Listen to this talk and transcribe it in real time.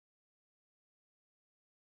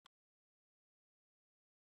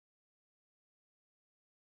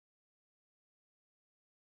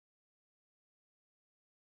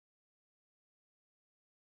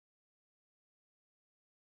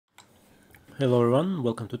Hello everyone,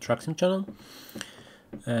 welcome to trucksim channel.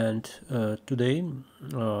 And today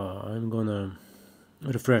I'm gonna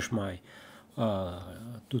refresh my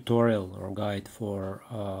tutorial or guide for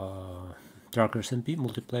TruckersMP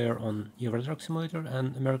Multiplayer on Euro Truck Simulator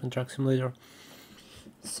and American Truck Simulator.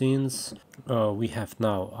 Since we have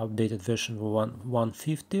now updated version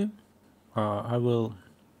 150, I will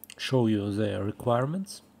show you the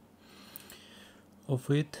requirements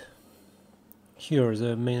of it. Here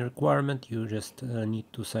the main requirement: you just need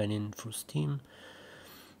to sign in through Steam,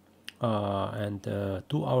 and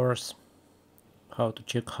 2 hours. How to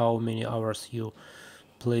check how many hours you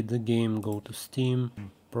played the game: go to Steam,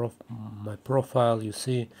 my profile. You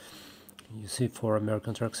see for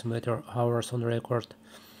American Truck Simulator hours on record,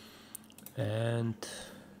 and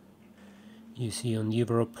you see on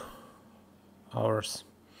Europe hours.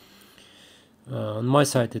 On my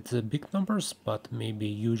side it's big numbers, but maybe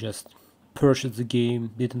you just purchased the game,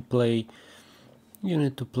 didn't play. You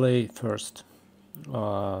need to play first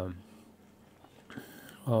on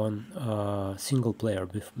single player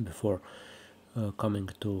before coming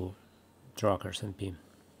to TruckersMP.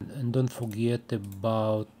 And don't forget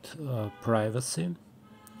about privacy.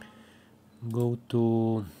 Go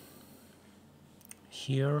to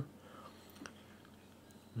here,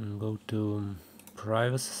 and go to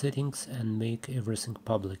privacy settings and make everything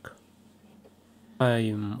public.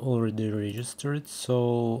 I'm already registered,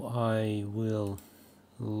 so I will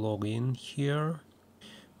log in here.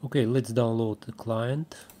 Okay, let's download the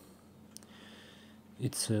client.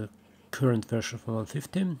 It's a current version of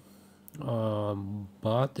 150,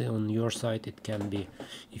 but on your site it can be,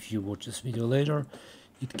 if you watch this video later,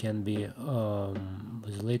 it can be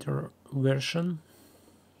with a later version.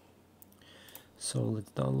 So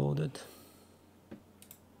let's download it.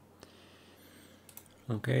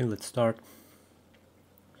 Okay, let's start.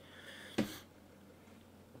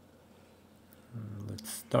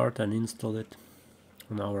 Let's start and install it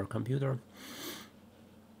on our computer.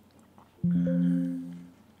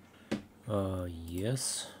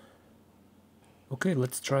 Yes. Okay,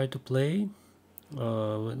 let's try to play.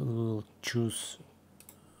 We'll choose.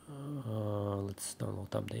 Let's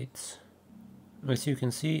download updates. As you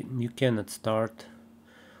can see, you cannot start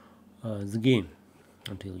the game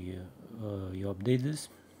until you update this.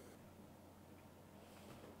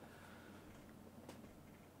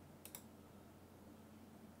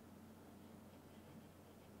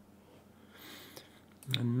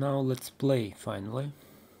 And now let's play finally.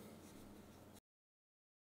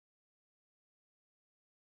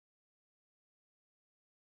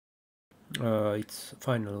 It's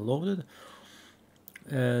finally loaded,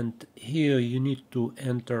 and here you need to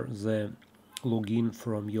enter the login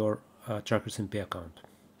from your TruckersMP account.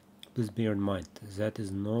 Please bear in mind that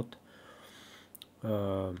is not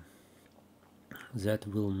that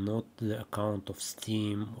will not the account of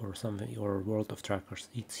Steam or something or World of Truckers.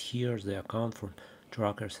 It's here the account from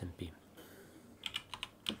TruckersMP.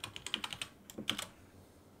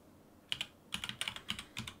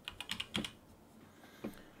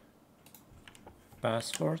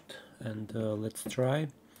 Password, and let's try.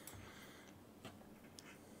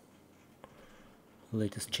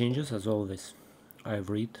 Latest changes, as always. I've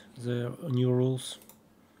read the new rules,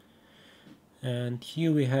 and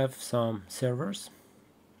here we have some servers,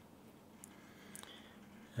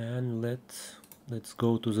 and let's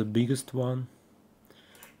go to the biggest one.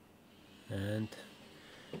 And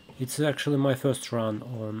it's actually my first run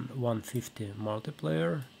on 150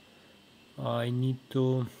 multiplayer. I need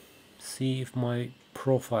to see if my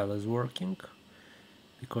profile is working,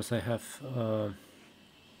 because I have a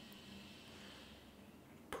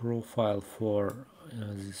profile for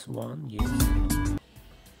this one. Yes.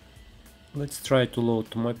 Let's try to load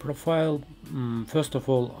to my profile. First of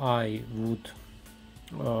all, I would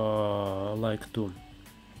like to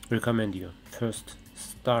recommend you first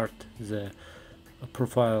start the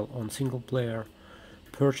profile on single player,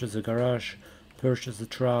 purchase the garage, purchase the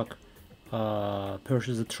truck,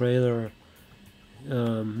 purchase the trailer,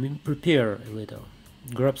 prepare a little,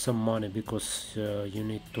 grab some money, because you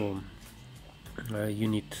need to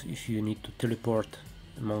if you need to teleport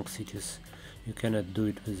among cities, you cannot do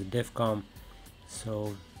it with the devcom.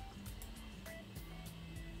 So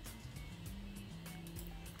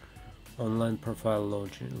online profile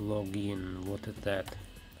login, what is that?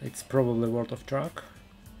 It's probably World of Trucks,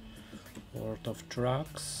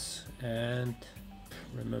 and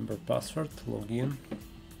remember password, login,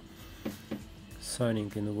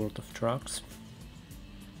 signing in the World of Trucks.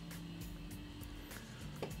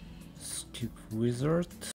 Skip wizard.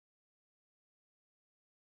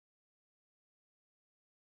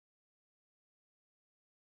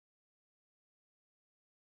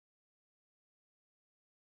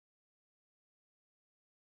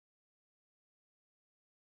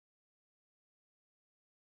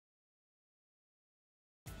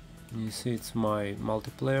 You see it's my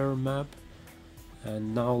multiplayer map,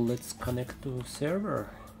 and now let's connect to server.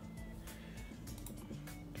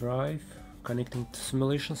 Drive, connecting to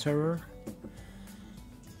simulation server.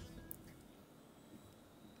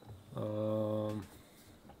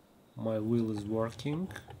 My wheel is working,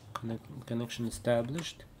 connection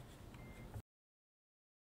established.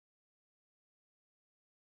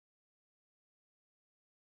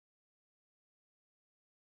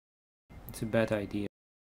 It's a bad idea.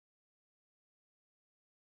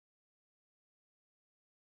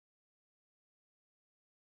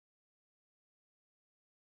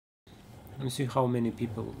 Let me see how many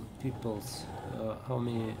people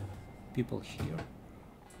here.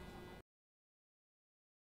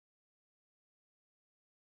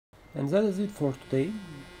 And that is it for today.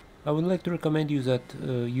 I would like to recommend you that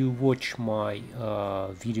you watch my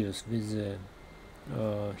videos with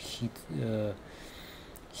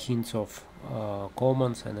hints of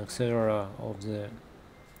comments and etc. of the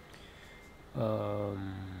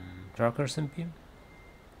TruckersMP.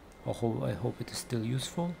 I hope it is still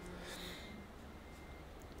useful.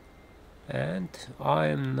 And I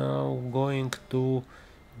am now going to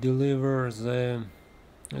deliver the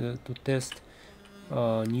to test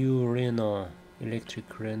new Renault,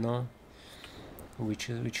 electric Renault, which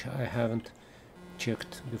I haven't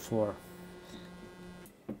checked before.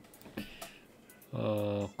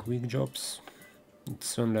 Quick Jobs,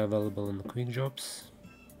 it's only available in Quick Jobs,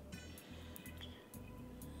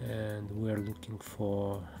 and we're looking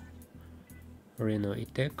for Renault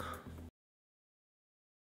E-Tech.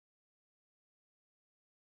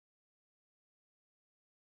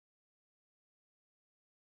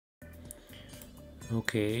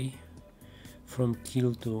 Okay, from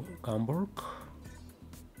Kiel to Hamburg.